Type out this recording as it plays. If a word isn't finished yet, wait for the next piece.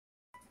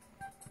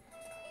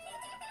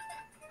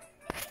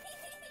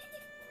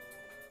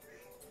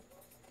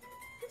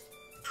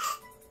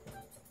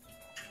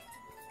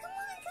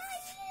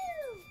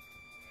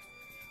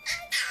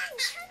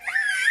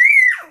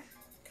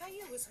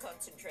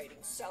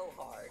so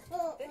hard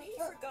that he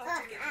forgot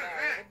to give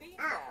Mary a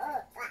beanbag.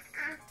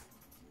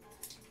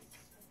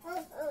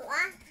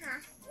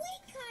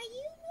 Wait,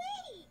 Caillou,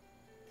 wait!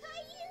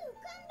 Caillou,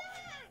 come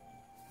back!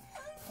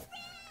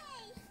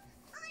 Hooray!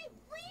 I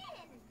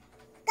win!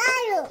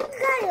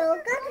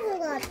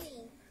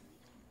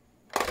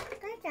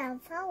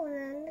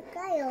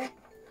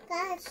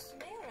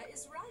 Mara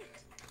is right.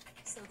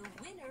 So the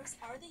winners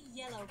are the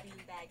yellow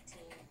beanbag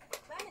team,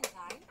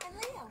 Clementine and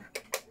Leo.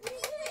 We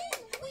win!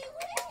 We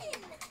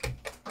win!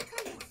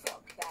 Caillou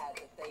felt bad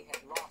that they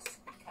had lost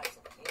because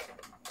of him.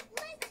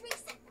 Let's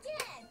race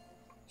again!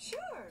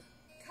 Sure,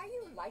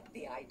 Caillou liked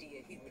the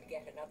idea he would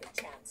get another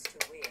chance to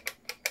win.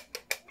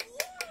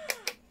 Yeah!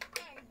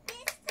 And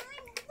this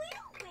time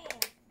we'll win!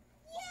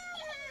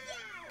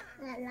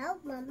 Yeah! Hello,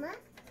 Mama.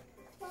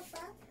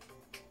 Papa.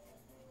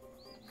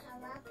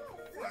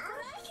 Look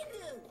what I can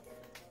do!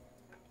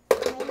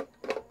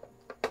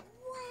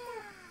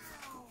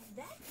 Wow!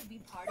 That could be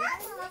part of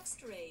our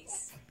next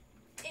race.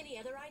 Any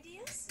other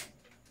ideas?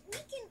 We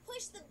can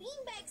push the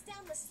beanbags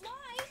down the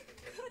slide.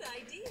 Good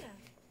idea.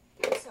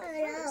 So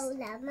Hello, first,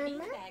 Mama.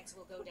 beanbags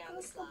will go down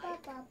the slide.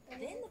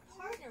 Then the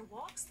partner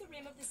walks the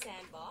rim of the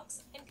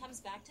sandbox and comes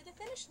back to the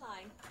finish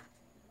line.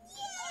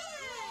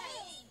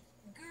 Yay!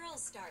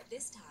 Girls start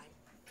this time.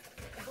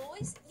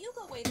 Boys, you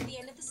go way to the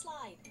end of the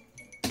slide.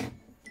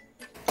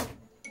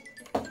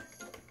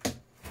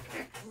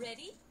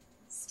 Ready,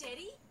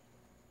 steady,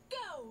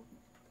 go!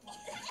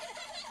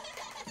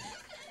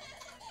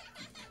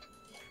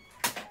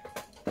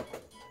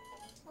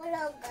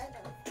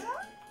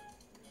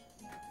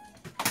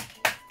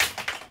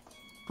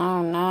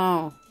 Oh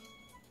no.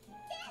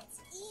 That's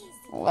easy.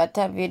 What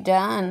have you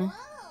done?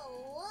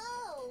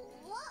 Whoa!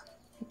 What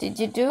did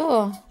you do?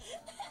 Come on,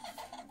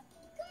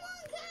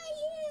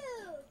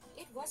 Caillou!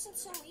 It wasn't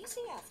so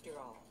easy after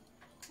all.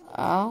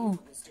 Oh,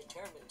 He was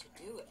determined to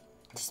do it.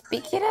 just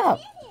pick it up.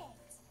 Did it!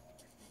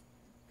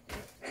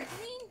 The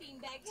green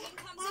beanbag team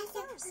comes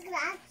in first.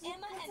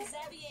 Emma and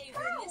Xavier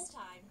win this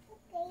time.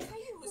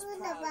 Caillou was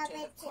proud to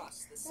have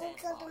crossed the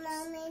sandbox.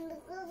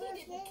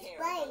 He didn't care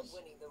about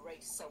winning the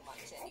race so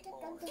much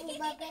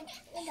anymore.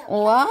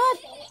 What?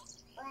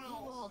 You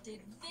all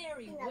did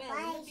very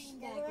well in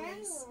the beanbag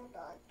race.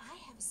 I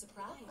have a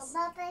surprise.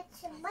 I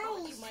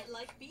thought you might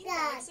like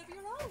beanbags of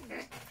your own.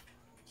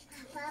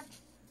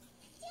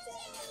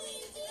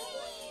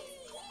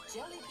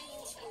 Jelly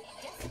beans were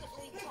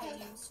definitely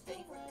Caillou's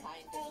favorite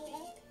kind of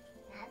bean.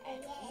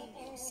 And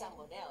he knew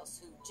someone else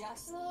who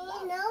just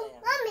loved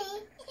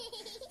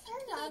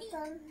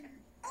them.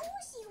 Oh,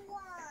 she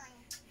won!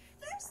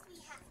 First we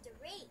have to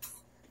race.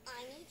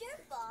 I need your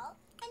ball,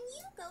 and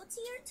you go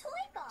to your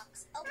toy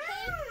box,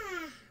 okay?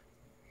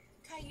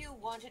 Caillou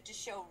wanted to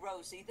show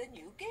Rosie the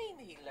new game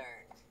he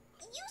learned.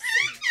 You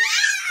say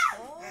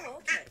Oh,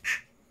 okay.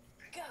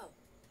 Go.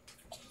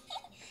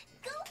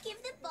 go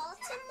give the ball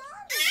to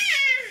Mommy.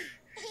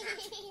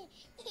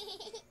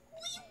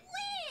 We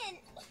win!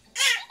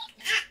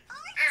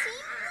 Our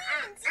team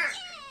wins!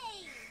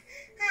 Yay!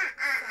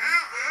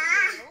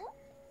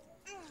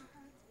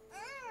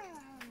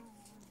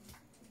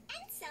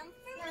 And some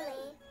for me.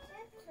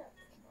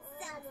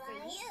 Some for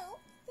you.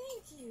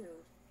 Thank you.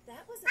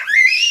 That was a fun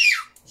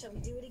race. Shall we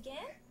do it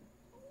again?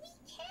 We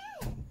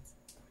can't.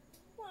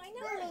 Why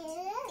not?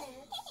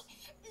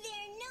 There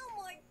are no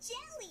more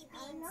jelly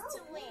beans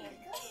to win.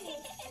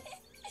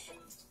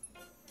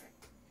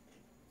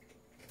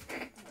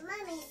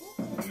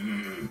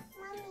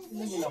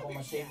 Hindi ako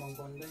masave ang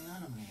kondo nga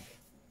naman.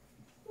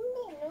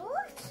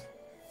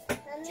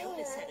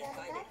 Jonas had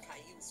invited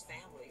Caillou's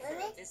family for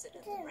a visit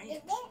at the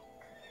ranch.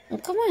 Oh,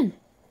 come on.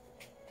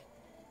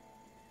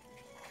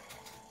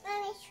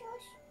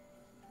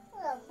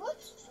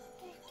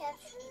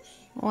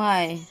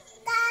 Why?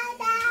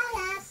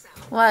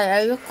 Why?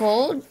 Are you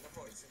cold?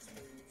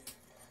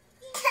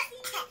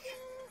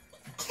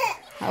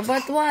 How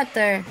about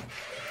water?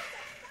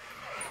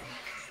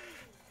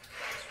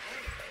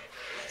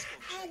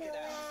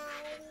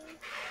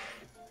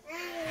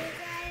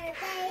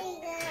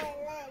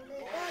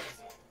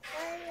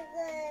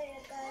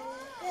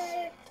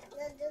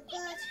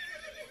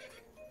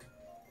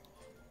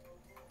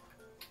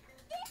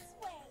 This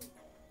way.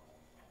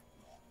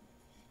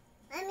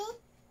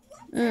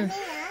 Mm.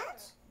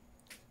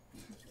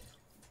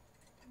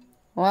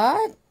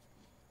 What?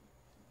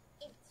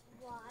 It's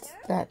water.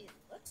 That. It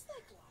looks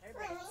like water,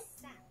 but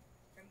it's sap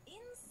from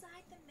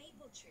inside the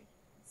maple tree.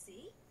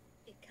 See?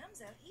 It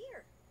comes out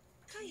here.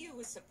 Caillou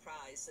was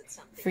surprised that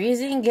something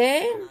Freezing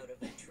game? out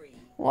of a tree.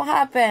 What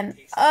happened?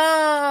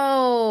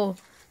 Oh,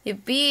 you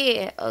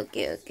pee.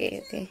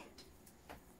 Okay.